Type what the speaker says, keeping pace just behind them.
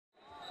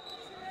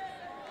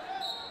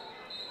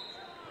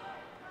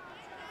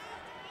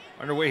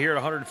Underway here at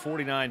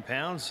 149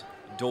 pounds.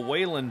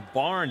 Dawaylon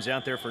Barnes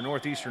out there for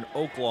Northeastern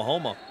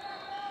Oklahoma.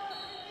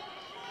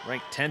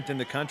 Ranked 10th in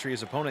the country.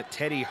 His opponent,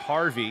 Teddie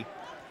Harvey,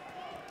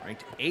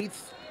 ranked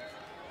 8th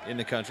in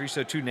the country.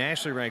 So two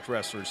nationally ranked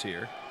wrestlers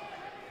here.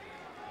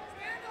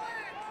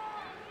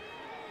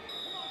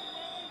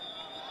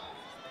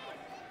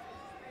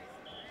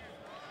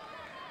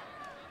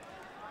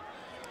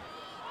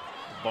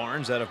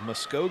 Barnes out of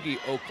Muskogee,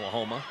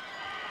 Oklahoma.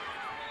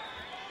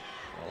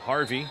 Well,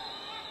 Harvey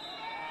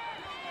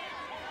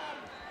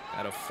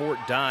out of Fort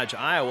Dodge,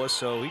 Iowa,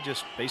 so he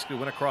just basically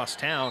went across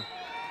town.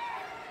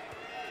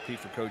 Compete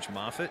for Coach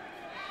Moffitt.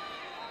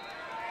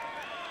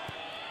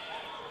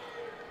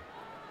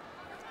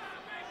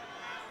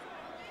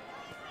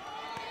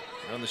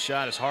 On the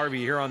shot is Harvey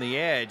here on the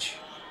edge.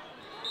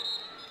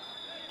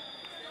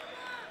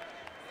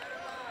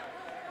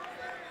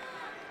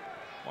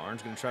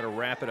 Barnes going to try to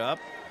wrap it up.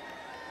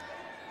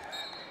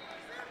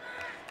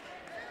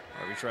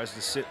 Harvey tries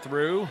to sit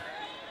through.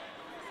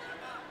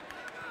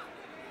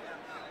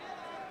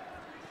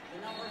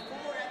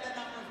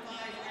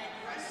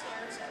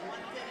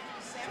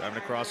 Driving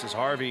across is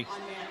Harvey.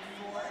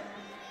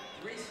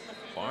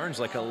 Barnes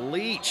like a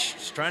leech,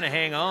 just trying to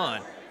hang on.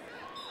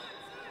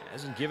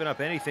 Hasn't given up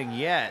anything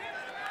yet.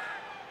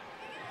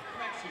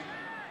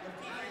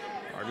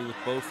 Harvey with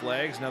both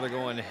legs. Now they're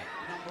going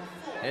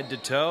head to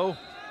toe.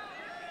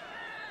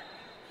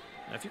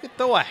 Now if you could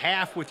throw a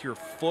half with your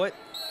foot,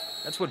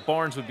 that's what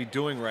Barnes would be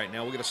doing right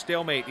now. We'll get a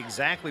stalemate,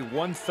 exactly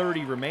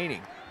 1:30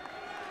 remaining.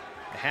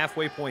 The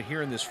halfway point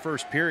here in this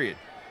first period.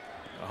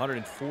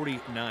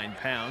 149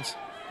 pounds.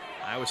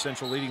 Iowa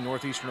Central leading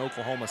Northeastern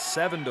Oklahoma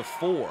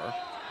 7-4.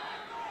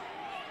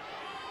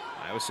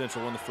 Iowa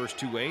Central won the first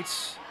two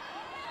weights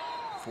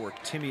for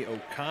Timmy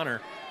O'Connor,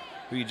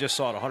 who you just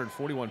saw at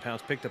 141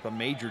 pounds, picked up a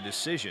major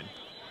decision.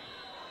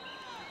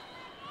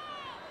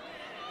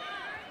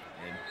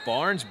 And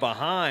Barnes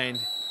behind,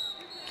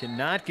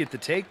 cannot get the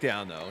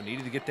takedown though.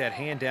 Needed to get that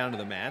hand down to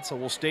the mat, so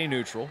we'll stay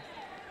neutral.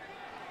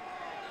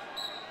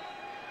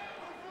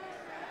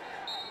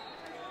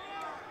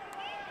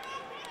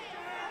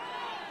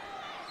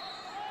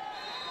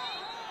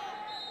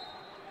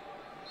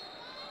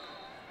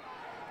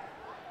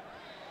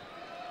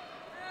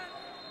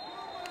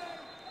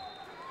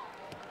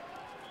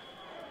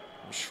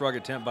 Shrug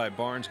attempt by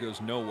Barnes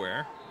goes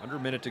nowhere. Under a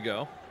minute to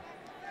go.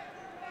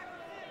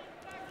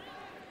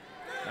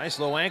 Nice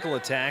low ankle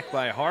attack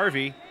by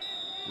Harvey.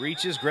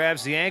 Reaches,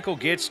 grabs the ankle,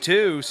 gets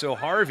two. So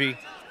Harvey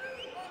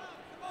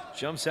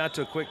jumps out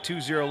to a quick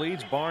 2-0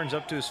 leads. Barnes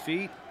up to his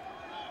feet,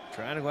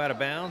 trying to go out of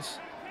bounds.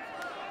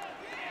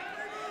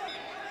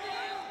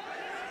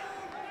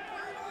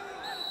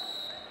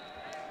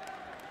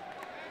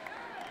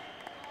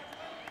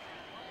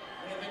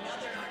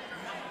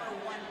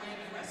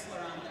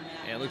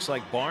 And it looks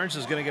like Barnes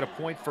is going to get a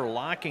point for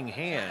locking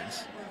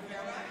hands.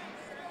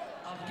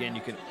 Again, you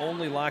can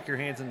only lock your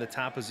hands in the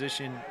top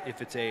position if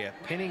it's a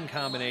pinning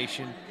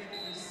combination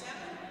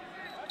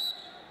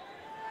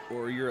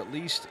or you're at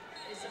least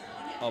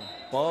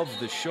above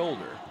the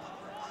shoulder.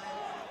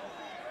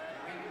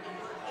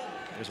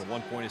 There's a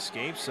 1-point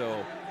escape,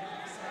 so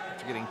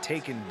after getting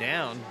taken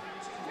down,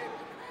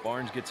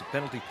 Barnes gets a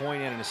penalty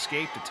point and an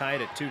escape to tie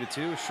it at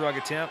 2-2. Shrug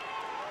attempt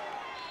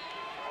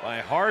by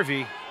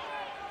Harvey.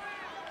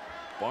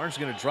 Barnes is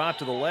going to drop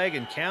to the leg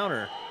and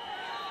counter.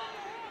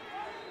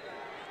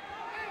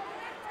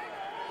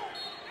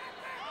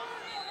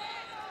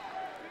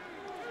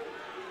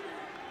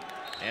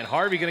 And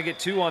Harvey going to get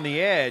two on the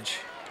edge.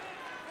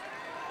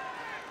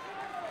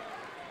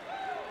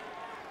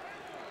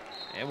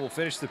 And we'll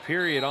finish the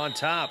period on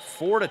top,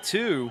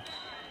 4-2.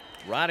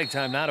 Riding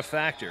time not a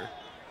factor.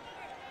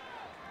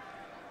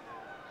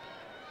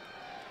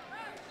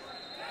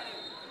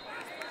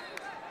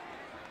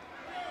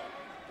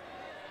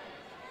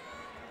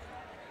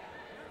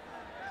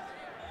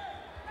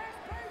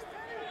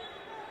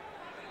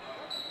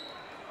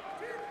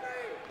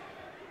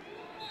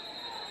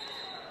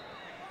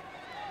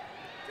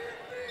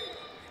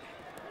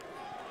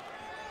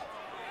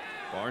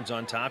 Barnes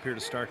on top here to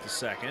start the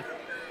second.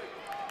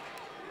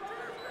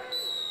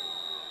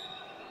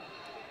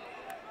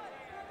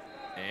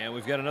 And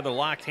we've got another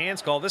locked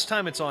hands call. This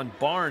time it's on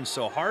Barnes,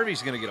 so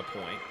Harvey's going to get a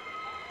point.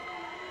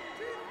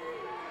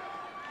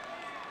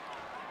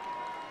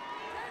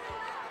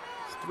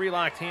 It's 3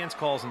 locked hands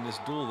calls in this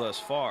duel thus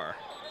far.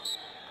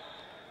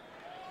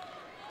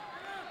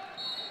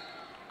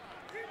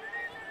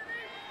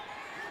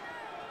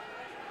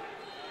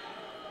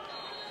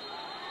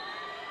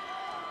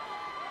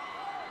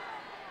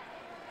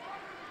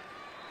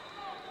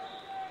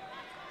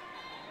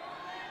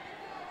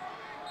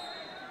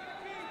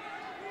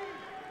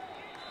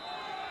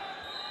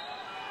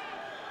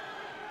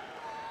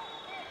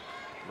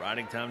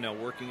 Riding time now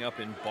working up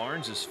in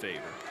Barnes's favor.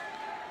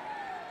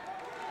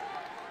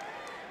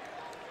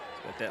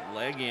 He's got that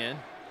leg in.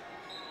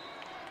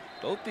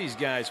 Both these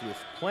guys with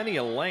plenty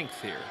of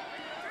length here.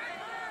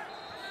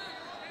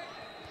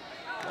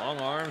 Long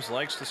arms,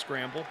 likes to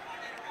scramble.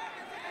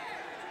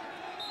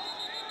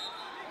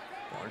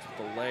 Barnes with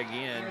the leg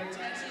in.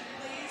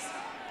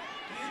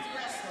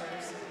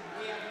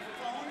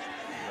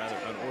 Rather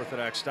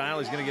unorthodox style.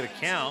 He's going to get a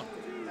count.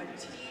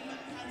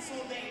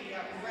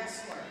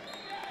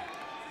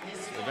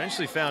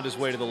 Eventually found his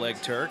way to the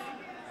leg Turk.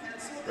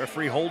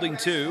 Referee holding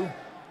 2,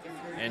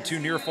 and 2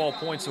 near fall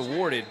points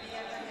awarded.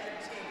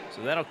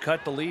 So that'll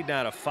cut the lead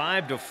now to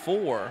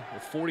 5-4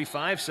 with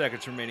 45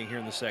 seconds remaining here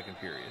in the second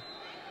period.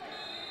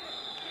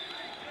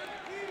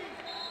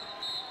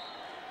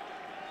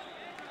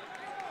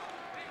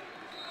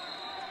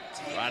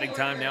 Riding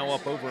time now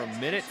up over a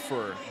minute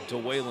for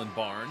Dawaylon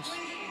Barnes.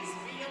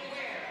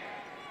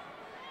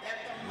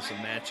 This is a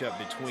matchup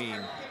between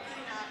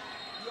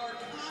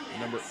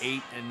number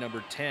 8 and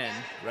number 10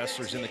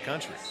 wrestlers in the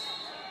country.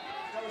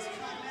 Those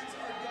comments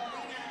are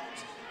going out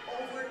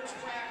over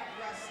track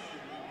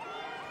wrestling.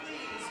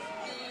 Please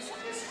use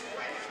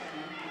discretion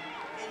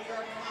in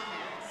your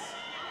comments.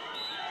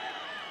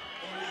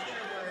 In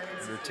other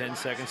words, under 10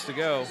 seconds to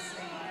go.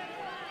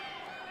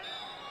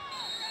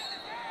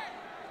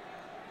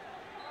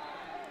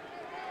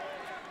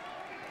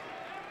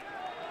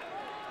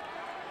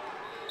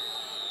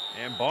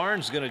 And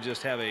Barnes going to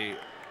just have a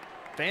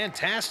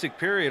fantastic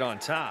period on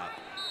top.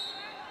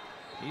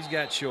 He's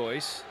got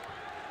choice.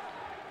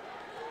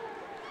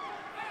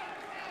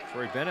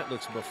 Troy Bennett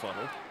looks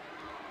befuddled.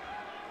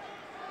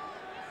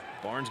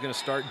 Barnes going to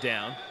start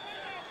down.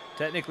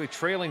 Technically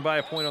trailing by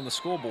a point on the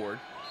scoreboard,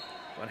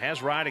 but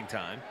has riding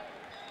time.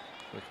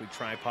 Quickly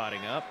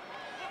tripoding up.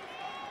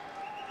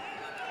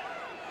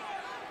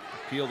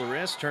 Peel the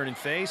wrist, turn and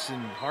face,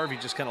 and Harvey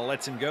just kind of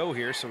lets him go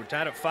here. So we're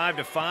tied at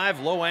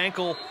 5-5. Low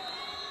ankle,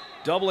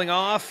 doubling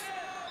off.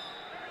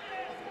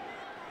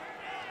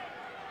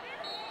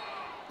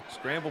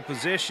 Scramble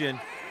position.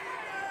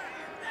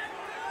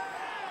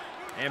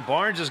 And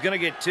Barnes is going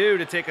to get 2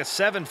 to take a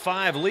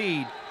 7-5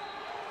 lead.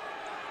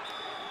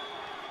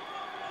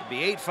 It'll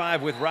be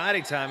 8-5 with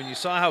riding time, and you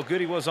saw how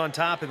good he was on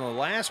top in the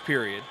last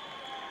period.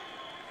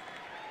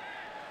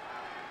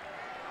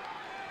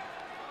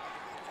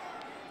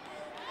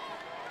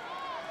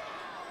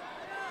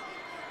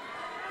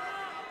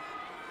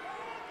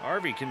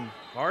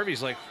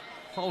 Harvey's like,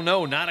 oh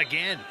no, not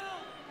again.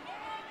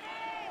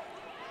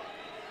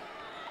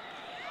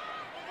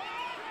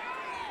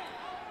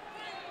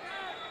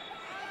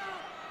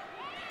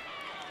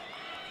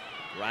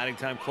 Riding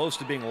time close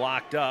to being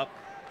locked up.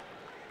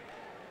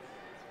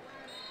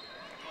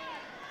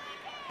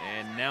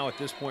 And now at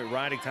this point,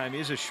 riding time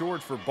is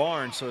assured for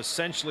Barnes, so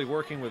essentially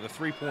working with a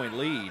 3-point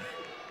lead.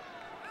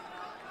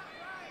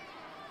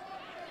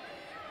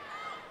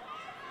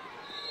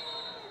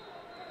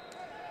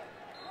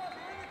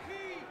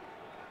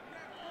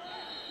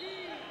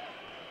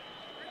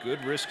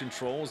 Good wrist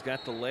control. He's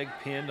got the leg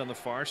pinned on the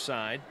far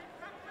side.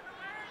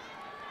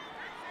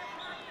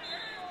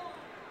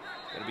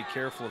 Got to be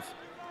careful of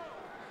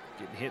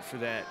getting hit for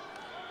that.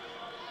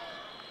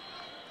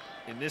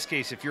 In this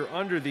case, if you're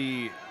under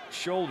the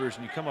shoulders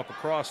and you come up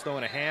across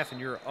throwing a half and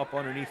you're up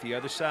underneath the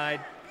other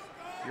side,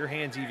 your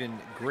hands even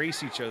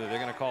grace each other, they're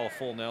going to call a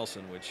full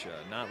Nelson, which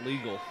not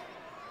legal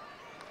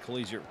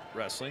collegiate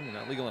wrestling,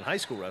 not legal in high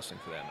school wrestling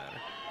for that matter.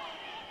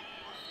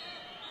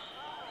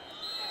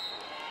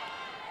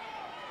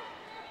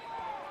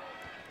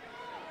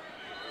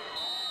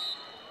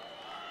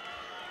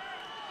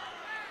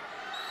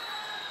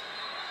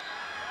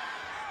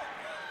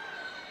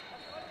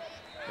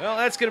 Well,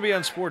 that's going to be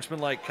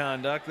unsportsmanlike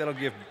conduct. That'll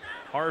give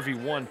Harvey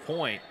 1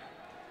 point.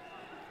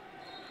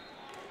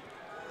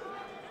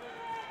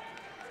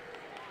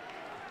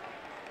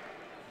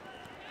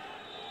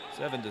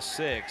 Seven to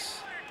 6,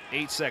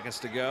 8 seconds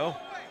to go.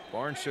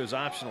 Barnes shows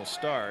optional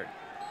start.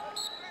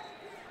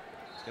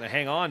 He's going to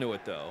hang on to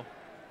it, though.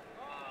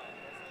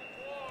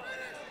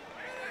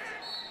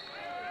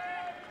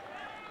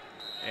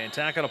 And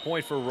tack on a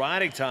point for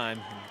riding time.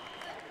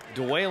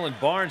 Dawaylon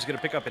Barnes going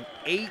to pick up an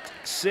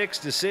 8-6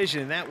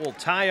 decision, and that will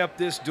tie up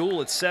this duel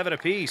at 7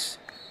 apiece.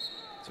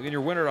 So again,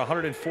 your winner at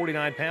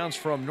 149 pounds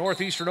from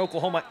Northeastern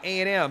Oklahoma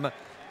A&M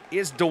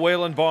is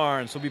Dawaylon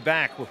Barnes. We'll be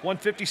back with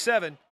 157.